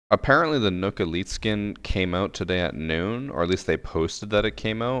Apparently the Nook Elite skin came out today at noon, or at least they posted that it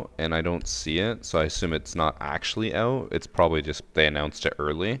came out, and I don't see it, so I assume it's not actually out. It's probably just they announced it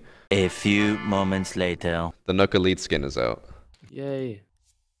early. A few moments later. The Nook Elite skin is out. Yay.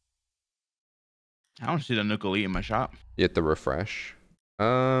 I don't see the Nokk Elite in my shop. You have to refresh.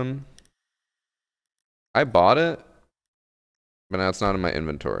 I bought it, but now it's not in my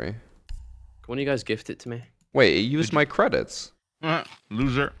inventory. Can one of you guys gift it to me? Wait, it used my credits.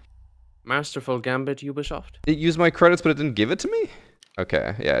 Loser. Masterful Gambit Ubisoft? It used my credits, but it didn't give it to me?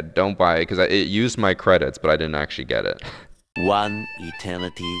 Okay, yeah, don't buy it, because it used my credits, but I didn't actually get it. One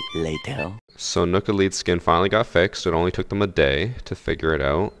eternity later. So Nook Elite skin finally got fixed. It only took them a day to figure it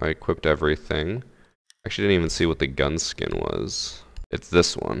out. I equipped everything. Actually didn't even see what the gun skin was. It's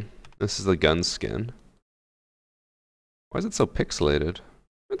this one. This is the gun skin. Why is it so pixelated?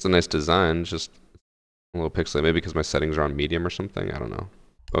 It's a nice design, just a little pixelated. Maybe because my settings are on medium or something? I don't know.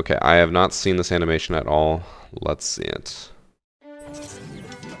 Okay, I have not seen this animation at all. Let's see it.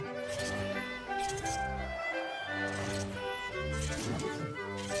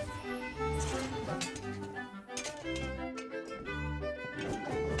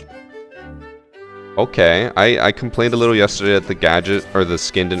 Okay, I complained a little yesterday that the gadget, or the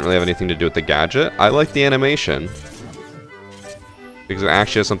skin didn't really have anything to do with the gadget. I like the animation. Because it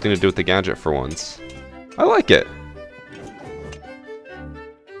actually has something to do with the gadget for once. I like it.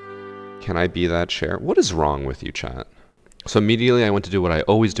 Can I be that chair? What is wrong with you, chat? So immediately I went to do what I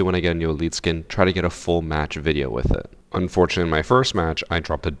always do when I get a new Elite skin, try to get a full match video with it. Unfortunately, in my first match, I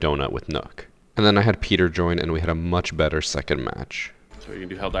dropped a donut with Nook. And then I had Peter join, and we had a much better second match. So you can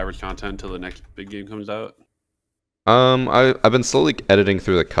do Helldivers content until the next big game comes out? I've been slowly editing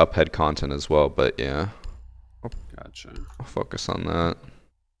through the Cuphead content as well, but yeah. Gotcha. I'll focus on that.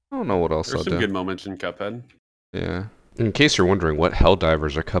 I don't know what else There's I'll some do. good moments in Cuphead. Yeah. In case you're wondering what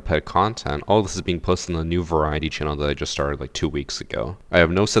Helldivers or Cuphead content, all this is being posted on the new Variety channel that I just started like 2 weeks ago. I have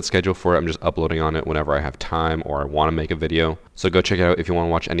no set schedule for it, I'm just uploading on it whenever I have time or I want to make a video. So go check it out if you want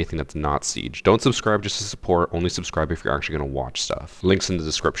to watch anything that's not Siege. Don't subscribe just to support, only subscribe if you're actually going to watch stuff. Links in the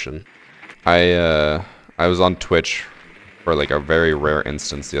description. I was on Twitch for like a very rare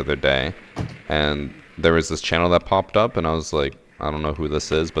instance the other day, and there was this channel that popped up and I was like, I don't know who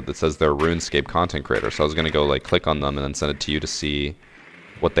this is, but it says they're a RuneScape content creator. So I was going to go like click on them and then send it to you to see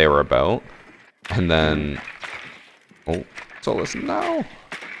what they were about. And then, oh, so listen now.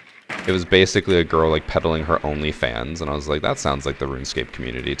 It was basically a girl like peddling her OnlyFans. And I was like, that sounds like the RuneScape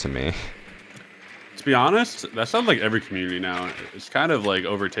community to me. To be honest, that sounds like every community now. It's kind of like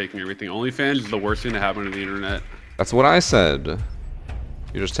overtaking everything. OnlyFans is the worst thing to happen to the internet. That's what I said.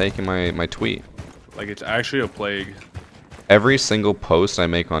 You're just taking my tweet. Like, it's actually a plague. Every single post I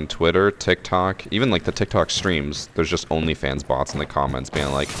make on Twitter, TikTok, even like the TikTok streams, there's just OnlyFans bots in the comments being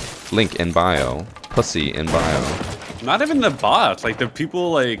like, link in bio, pussy in bio. Not even the bots, like the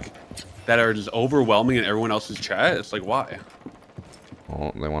people like that are just overwhelming in everyone else's chat. It's like, why?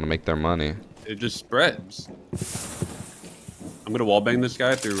 Well, they want to make their money. It just spreads. I'm gonna wallbang this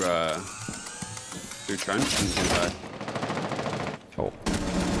guy through trench. And he's gonna die. Oh,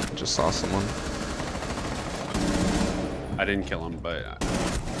 just saw someone. I didn't kill him, but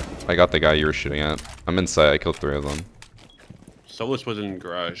I got the guy you were shooting at. I'm inside. I killed 3 of them. Solus was in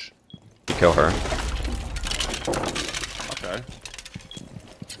garage. You kill her. Okay.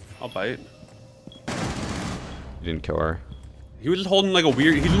 I'll bite. You didn't kill her. He was just holding like a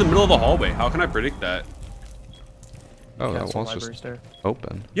weird. He's in the middle of the hallway. How can I predict that? Oh, that Castle wall's just libraries there.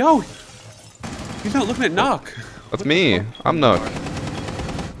 open. Yo, he's not looking at Nokk. That's me. I'm Nook.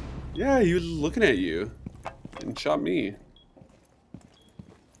 Yeah, he was looking at you and shot me.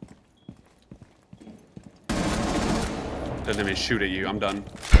 Doesn't even shoot at you. I'm done.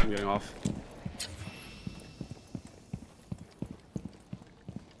 I'm getting off.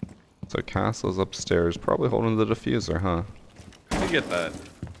 So Castle's upstairs, probably holding the diffuser, huh? How do you get that?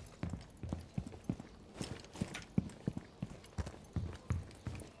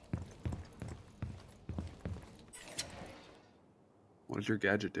 What does your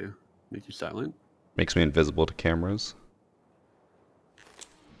gadget do? Make you silent? Makes me invisible to cameras.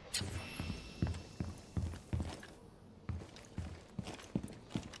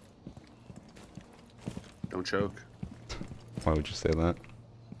 Don't choke. Why would you say that?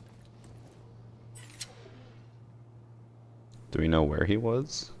 Do we know where he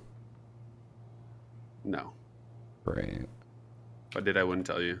was? No. Great. If I did, I wouldn't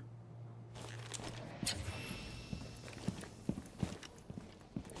tell you.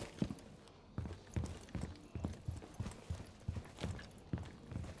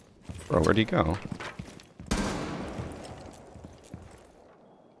 Bro, where'd he go?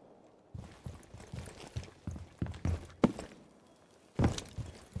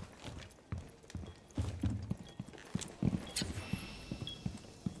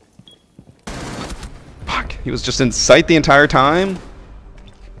 He was just in sight the entire time?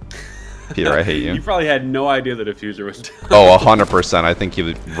 Peter, I hate you. You probably had no idea the diffuser was down. Oh, 100%. I think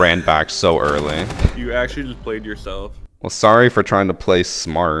you ran back so early. You actually just played yourself. Well, sorry for trying to play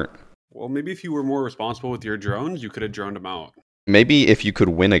smart. Well, maybe if you were more responsible with your drones, you could have droned them out. Maybe if you could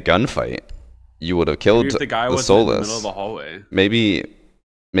win a gunfight, you would have killed Maybe if the guy the was in the middle of Solus. the hallway. Maybe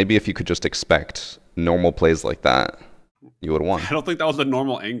if you could just expect normal plays like that, you would have won. I don't think that was a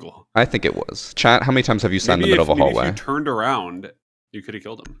normal angle. I think it was. Chat, how many times have you sat in the middle of a Maybe hallway? if you turned around, you could have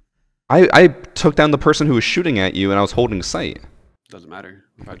killed him. I took down the person who was shooting at you and I was holding sight. Doesn't matter.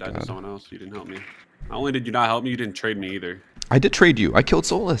 If I died God. to someone else, you didn't help me. Not only did you not help me, you didn't trade me either. I did trade you. I killed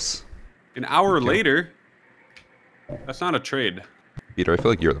Solus. An hour later, that's not a trade. Peter, I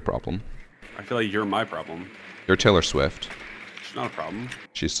feel like you're the problem. I feel like you're my problem. You're Taylor Swift. It's not a problem.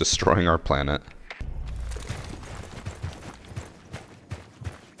 She's destroying our planet.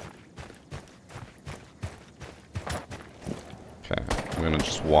 Okay, I'm gonna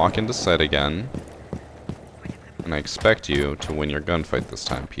just walk into sight again. And I expect you to win your gunfight this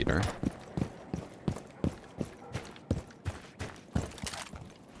time, Peter.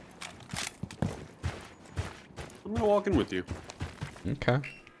 I'm gonna walk in with you. Okay.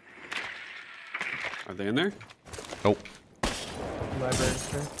 Are they in there? Nope. Library is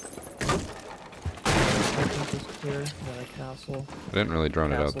clear. Entrance is clear. Got a castle. I didn't really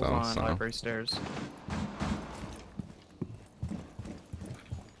drone it out Castle's though, on so. library stairs.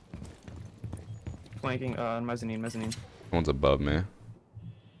 Flanking, mezzanine. One's above me.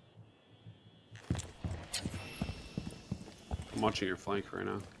 I'm watching your flank right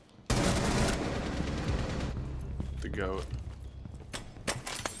now. The goat.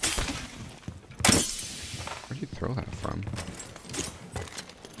 Where'd you throw that from?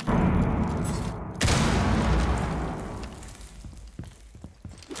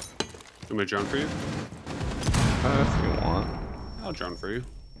 Am I drone for you? If you want. I'll drone for you.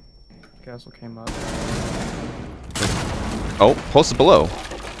 Castle came up. Oh, posted below.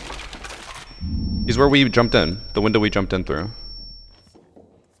 He's where we jumped in. The window we jumped in through.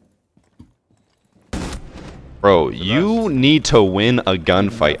 Bro, you need to win a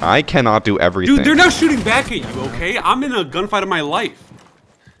gunfight. I cannot do everything. Dude, they're not shooting back at you, okay? I'm in a gunfight of my life.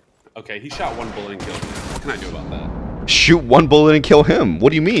 Okay, he shot one bullet and killed me. What can I do about that? Shoot one bullet and kill him.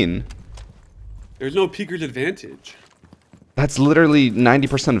 What do you mean? There's no peeker's advantage. That's literally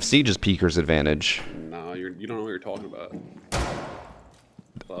 90% of Siege's peeker's advantage. No, you don't know what you're talking about.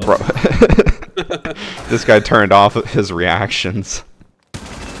 Bro. This guy turned off his reactions.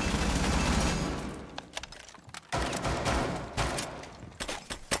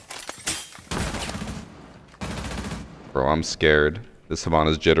 Bro, I'm scared. This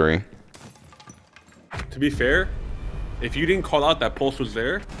Havana's jittery. To be fair, if you didn't call out that pulse was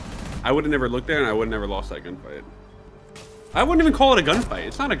there, I would have never looked there and I would have never lost that gunfight. I wouldn't even call it a gunfight.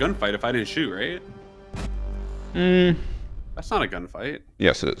 It's not a gunfight if I didn't shoot, right? That's not a gunfight.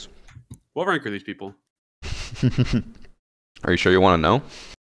 Yes, it is. What rank are these people? Are you sure you want to know?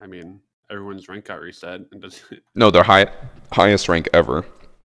 I mean, everyone's rank got reset, and does No, they're highest rank ever.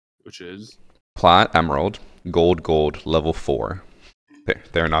 which is Plat, Emerald, Gold, level 4.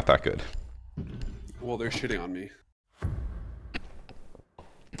 They're not that good. well, they're shitting on me.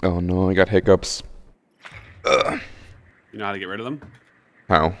 Oh no, I got hiccups. Ugh. You know how to get rid of them?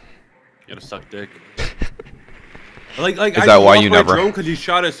 How? You gotta suck dick. like Is that why you never? Drone because you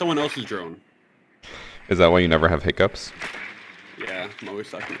shot at someone else's drone. Is that why you never have hiccups? Yeah, I'm always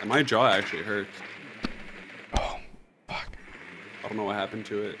sucking. And my jaw actually hurts. Oh, fuck. I don't know what happened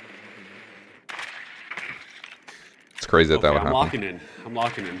to it. It's crazy that Okay, that would I'm happen. locking in. I'm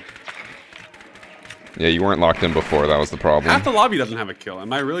locking in. Yeah, you weren't locked in before. That was the problem. Half the lobby doesn't have a kill.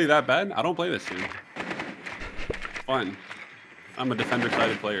 Am I really that bad? I don't play this team. Fine. I'm a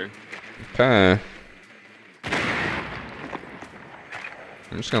defender-sided player. Okay.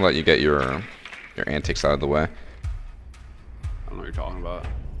 I'm just gonna let you get your antics out of the way. I don't know what you're talking about.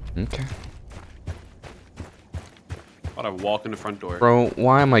 Okay. Thought I'd walk in the front door. Bro,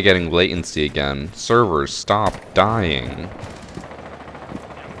 why am I getting latency again? Servers, stop dying.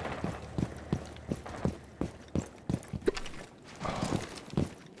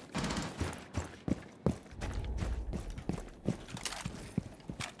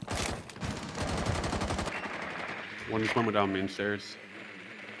 One just went down main stairs.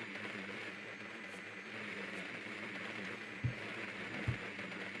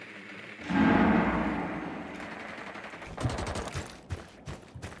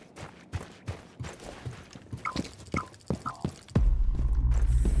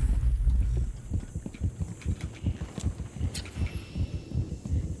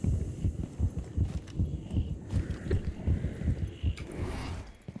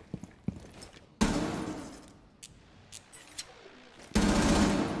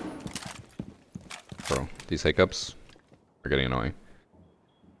 These hiccups are getting annoying.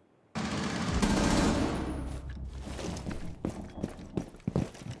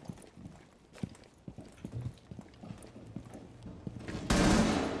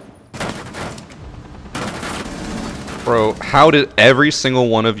 Bro, how did every single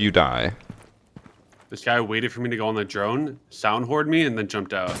one of you die? This guy waited for me to go on the drone, sound hoard me, and then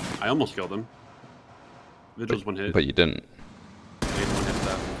jumped out. I almost killed him. Vigil's one hit. But you didn't. Made one hit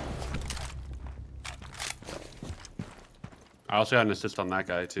that. I also got an assist on that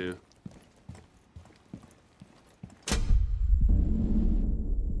guy too.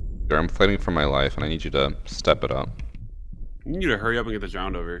 I'm fighting for my life, and I need you to step it up. You need to hurry up and get this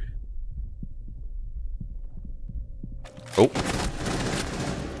round over. Oh.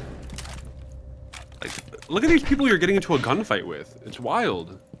 Like, look at these people you're getting into a gunfight with. It's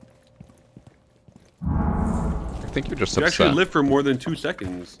wild. I think you're just You upset. actually live for more than 2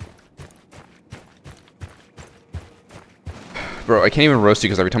 seconds. Bro, I can't even roast you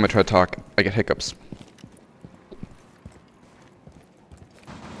because every time I try to talk, I get hiccups.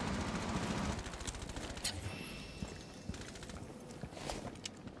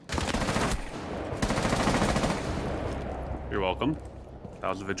 You're welcome. That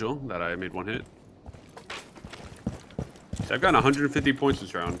was a vigil that I made one hit. So I've gotten 150 points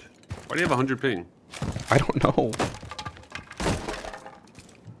this round. Why do you have 100 ping? I don't know.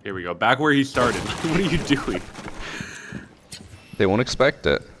 Here we go. Back where he started. What are you doing? They won't expect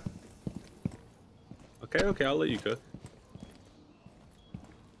it. Okay, okay, I'll let you cook.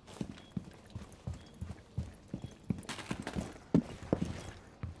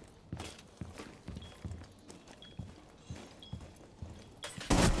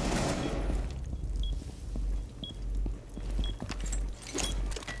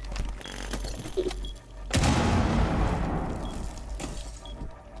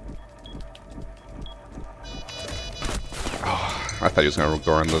 I thought he was gonna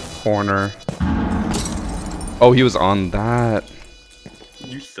go around the corner. Oh, he was on that.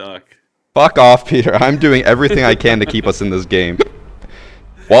 You suck. Fuck off, Peter. I'm doing everything I can to keep us in this game.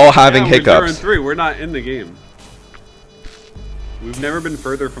 While having yeah, we're hiccups. 0-3. We're not in the game. We've never been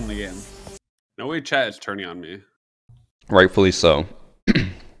further from the game. No way chat is turning on me. Rightfully so.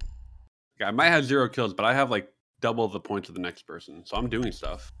 Yeah, I might have 0 kills, but I have like double the points of the next person. So I'm doing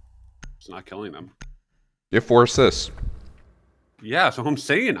stuff. Just not killing them. You have 4 assists. Yeah, so I'm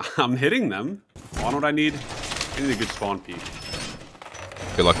saying I'm hitting them. Why don't I need a good spawn peek?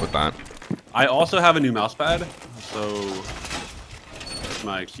 Good luck with that. I also have a new mouse pad, so that's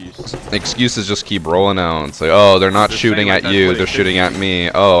my excuse. Excuses just keep rolling out. It's like, oh, they're not Just shooting saying, like, at that's you, what it they're should shooting be. at me.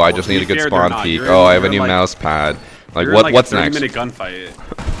 Oh, I just to need be a good fair, they're spawn not. peek. You're in- Oh, I have a you're in, new like- mouse pad. Like, You're in, like, what's a next? 30-minute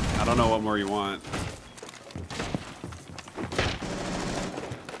gunfight. I don't know what more you want.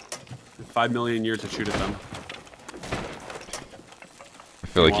 5 million years to shoot at them.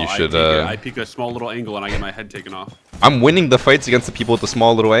 I feel like Well, you should, I peek a small little angle and I get my head taken off. I'm winning the fights against the people with the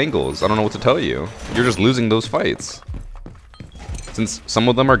small little angles. I don't know what to tell you. You're just losing those fights. Since some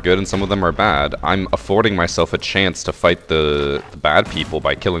of them are good and some of them are bad, I'm affording myself a chance to fight the bad people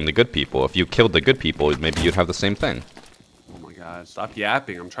by killing the good people. If you killed the good people, maybe you'd have the same thing. Oh my god, stop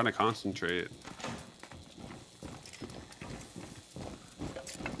yapping. I'm trying to concentrate.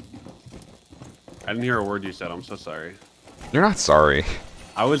 I didn't hear a word you said. I'm so sorry. You're not sorry.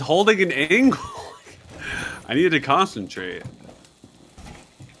 I was holding an angle. I needed to concentrate.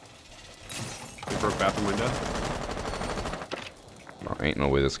 You broke bathroom window. Oh, ain't no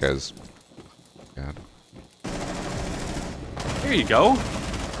way this guy's... God. Here you go.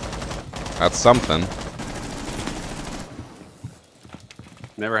 That's something.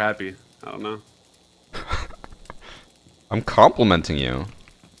 Never happy. I don't know. I'm complimenting you.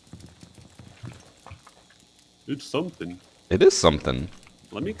 It's something. It is something.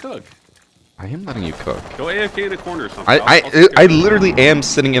 Let me cook. I am letting you cook. Go AFK in a corner or something. I I'll take care I of it. literally am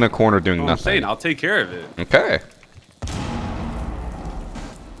sitting in a corner doing No, I'm nothing. saying I'll take care of it. Okay.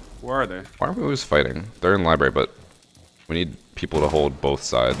 Where are they? Why are we always fighting? They're in library, but we need people to hold both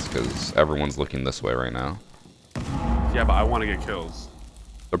sides because everyone's looking this way right now. Yeah, but I want to get kills.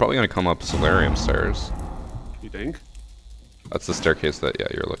 They're probably gonna come up Solarium stairs. You think? That's the staircase that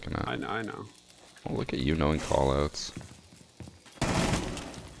you're looking at. I know. I know. Oh, look at you knowing callouts.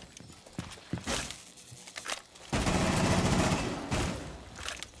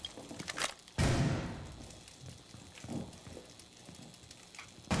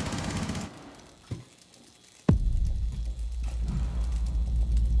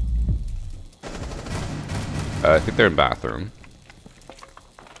 I think they're in bathroom.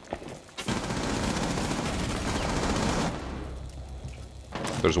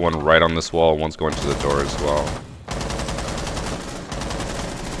 There's one right on this wall, one's going to the door as well.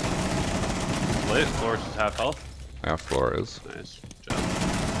 Lit. Flores is half health. Yeah, floor is. Nice job.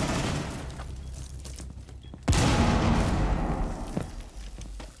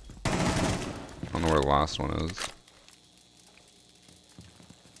 I don't know where the last one is.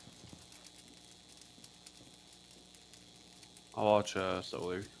 I'll watch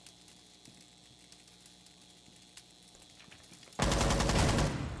Solar.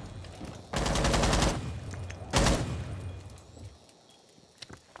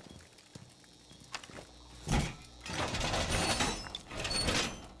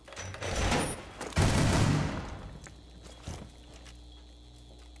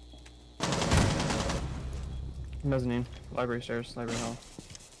 Mezzanine. Library stairs. Library hall.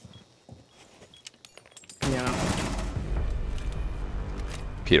 Piano.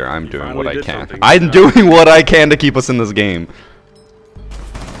 Peter, I'm You doing what finally I did can. something. I'm Yeah. doing what I can to keep us in this game.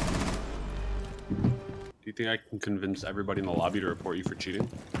 Do you think I can convince everybody in the lobby to report you for cheating?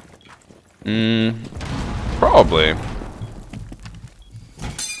 Probably. I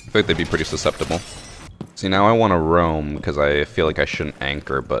think they'd be pretty susceptible. See, now I want to roam because I feel like I shouldn't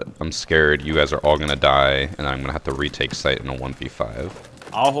anchor, but I'm scared you guys are all gonna die, and I'm gonna have to retake site in a 1v5.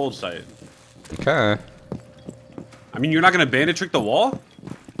 I'll hold sight. Okay. I mean, you're not gonna bandit trick the wall?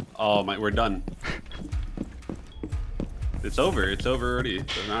 Oh my, we're done. It's over. It's over already. The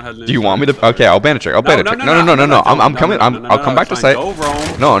round hasn't Do you even want me to? started. Okay, I'll bandit trick. I'll bandit trick. No. I'm coming. I'll come back to it's site. fine. Go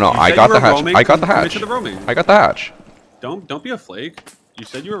roam. No, You I said got you the were hatch. roaming. I got the Commit hatch. to the roaming. I got the hatch. Don't be a flake. You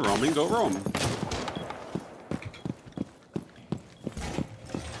said you were roaming. Go roam.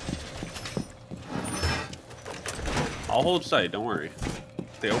 I'll hold sight. Don't worry.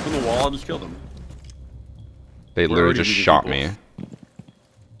 If they open the wall, I'll just kill them. They We're literally already just beating shot people. me.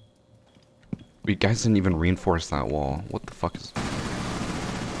 You guys didn't even reinforce that wall. What the fuck is...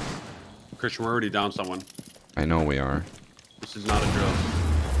 Christian, we're already down someone. I know we are. This is not a drill.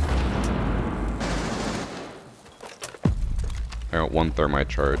 I got one thermite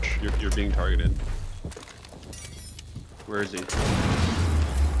charge. You're being targeted. Where is he?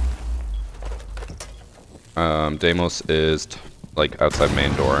 Deimos is like outside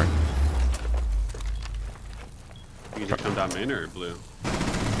main door. You need to come down main or blue?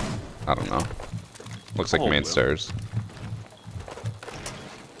 I don't know. Looks like Oh, main well. stairs.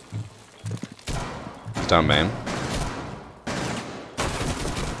 It's down main.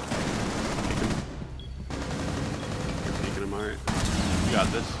 You're peeking him, alright. You got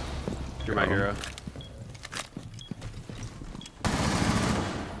this. You're my Go. hero.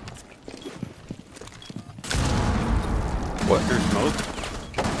 What? There's smoke.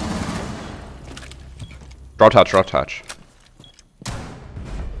 Drop touch, drop touch.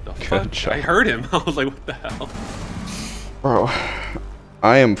 The Good fuck? job. I heard him. I was like, what the hell? Bro,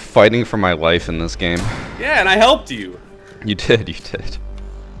 I am fighting for my life in this game. Yeah, and I helped you. You did.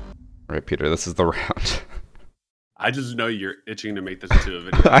 Alright, Peter, this is the round. I just know you're itching to make this into a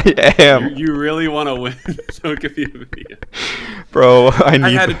video. I am. You really want to win, so it could be a video. Bro, I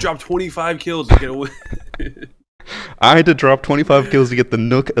had to drop 25 kills to get a win. I had to drop 25 kills to get the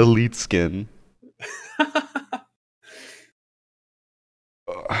Nokk Elite skin.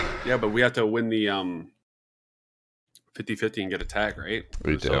 Yeah, but we have to win the 50-50 and get attack, right?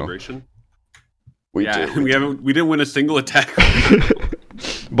 We For do. Celebration. We Yeah, do. we didn't win a single attack.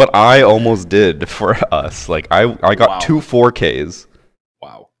 But I almost did for us. Like I got Wow. 2 4Ks.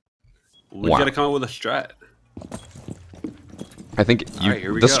 Wow. We Wow. gotta come up with a strat. I think you, Alright,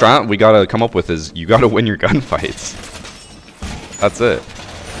 here we the go. strat we gotta come up with is you gotta win your gunfights. That's it.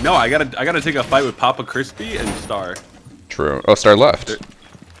 No, I gotta take a fight with Papa Crispy and Star. True. Oh, Star left.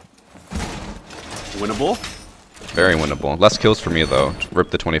 Winnable? Very winnable. Less kills for me though. Rip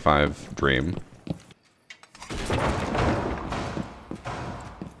the 25 dream.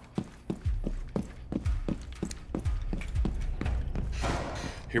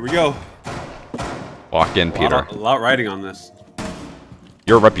 Here we go. Lock in, Peter. A lot riding on this.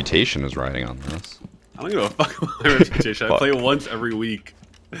 Your reputation is riding on this. I don't give a fuck about my reputation. I Fuck. play once every week.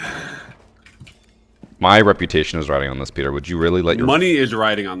 My reputation is riding on this, Peter. Would you really let your Money is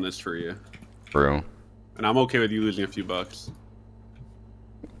riding on this for you. through And I'm okay with you losing a few bucks.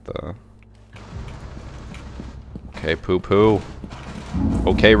 the... Okay, poo poo.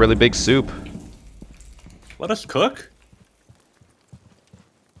 Okay, really big soup. Let us cook.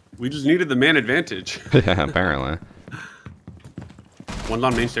 We just needed the man advantage. Yeah, apparently. One's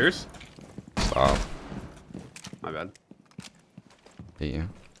on main stairs. Stop. My bad. Yeah.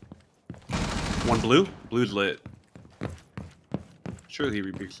 One blue. Blue's lit. Surely he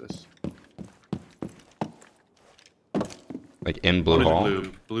rebukes this. Like in blue One is hall?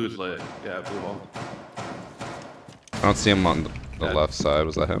 blue. Blue's lit. Yeah, blue hall. I don't see him on the Yeah. left side.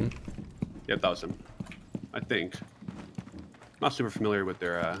 Was that him? Yep, that was him. I think. Not super familiar with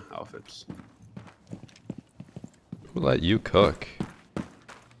their outfits. Who let you cook?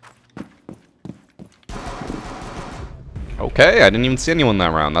 Okay, I didn't even see anyone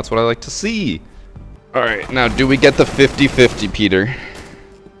that round. That's what I like to see. All right, now do we get the 50-50, Peter?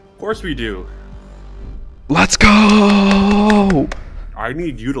 Of course we do. Let's go! I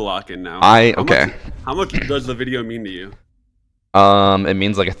need you to lock in now. Okay. How much does the video mean to you? It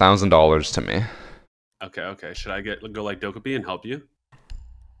means like $1,000 to me. Okay. Should I go like Dokkaebi and help you?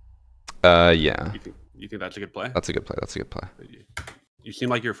 Yeah. You think that's a good play? That's a good play. That's a good play. You seem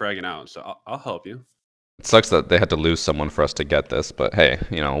like you're fragging out, so I'll help you. It sucks that they had to lose someone for us to get this, but hey,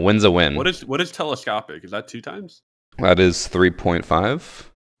 you know, win's a win. What is telescopic? Is that 2 times? That is 3.5.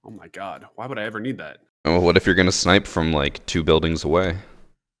 Oh my god. Why would I ever need that? Oh, what if you're gonna snipe from like 2 buildings away?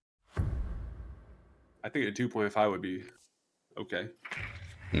 I think a 2.5 would be okay.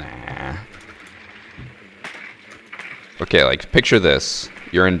 Nah. Okay, like picture this.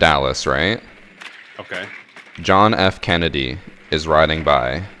 You're in Dallas, right? Okay. John F. Kennedy is riding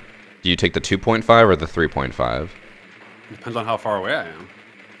by. Do you take the 2.5 or the 3.5? Depends on how far away I am.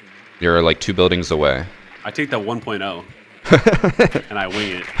 You're like 2 buildings away. I take the 1.0 and I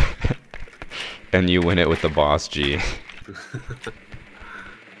wing it. And you win it with the boss G.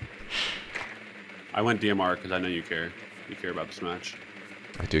 I went DMR because I know you care. You care about this match.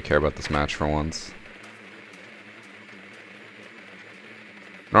 I do care about this match for once.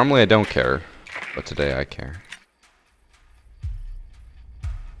 Normally I don't care, but today I care.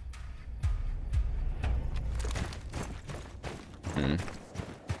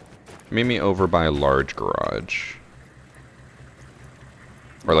 Meet me over by a large garage.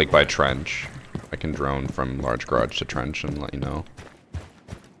 Or like by trench. I can drone from large garage to trench and let you know.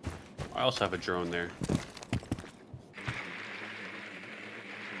 I also have a drone there.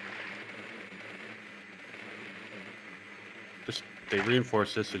 They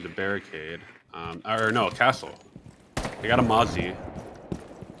reinforced this with a barricade. Or no, a castle. They got a Mozzie.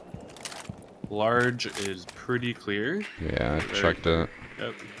 Large is pretty clear. Yeah, I checked it.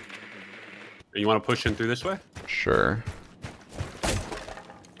 Yep. You want to push in through this way? Sure.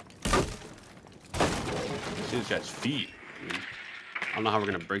 See this guy's feet. I don't know how we're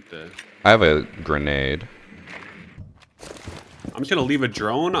gonna break the. I have a grenade. I'm just gonna leave a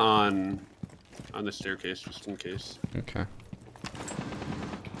drone on the staircase just in case. Okay.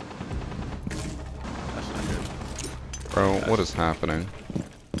 That's not good. Bro, what is happening?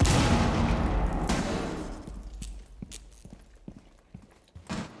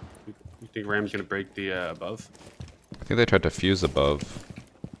 You think Ram's gonna break the above? I think they tried to fuse above.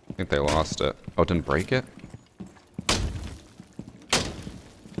 I think they lost it. Oh, it didn't break it?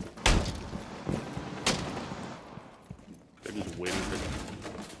 They're just waiting for.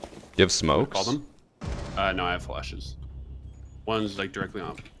 You have smokes? Call them? No, I have flashes. One's like directly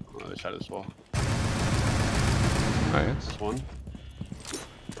on the other side of this wall. Nice. This one.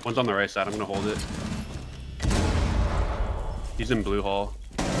 One's on the right side. I'm gonna hold it. He's in blue hall.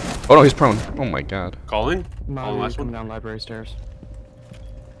 Oh no, he's prone. Oh my god. Calling? Calling Molly last coming one? down library stairs.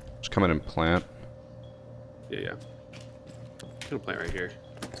 Just come in and plant. Yeah. I'm gonna plant right here.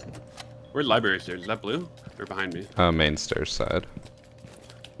 Where's library stairs? Is that blue? They're behind me. Main stairs side.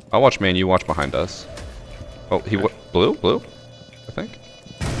 I'll watch main, you watch behind us. Oh, he blue? Blue? I think.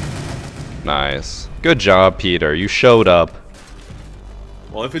 Nice. Good job, Peter. You showed up.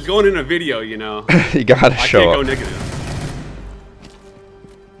 Well, if it's going in a video, you know, You gotta I show can't go up. negative.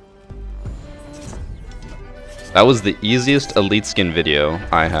 That was the easiest elite skin video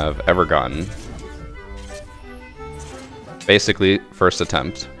I have ever gotten. Basically, first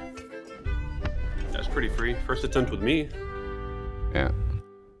attempt. That's pretty free. First attempt with me. Yeah.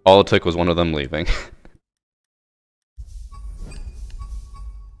 All it took was one of them leaving.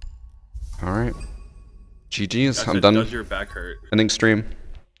 Alright. GG's, I'm done. Does your back hurt? Ending stream.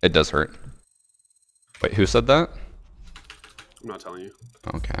 It does hurt. Wait, who said that? I'm not telling you.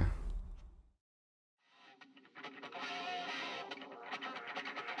 Okay.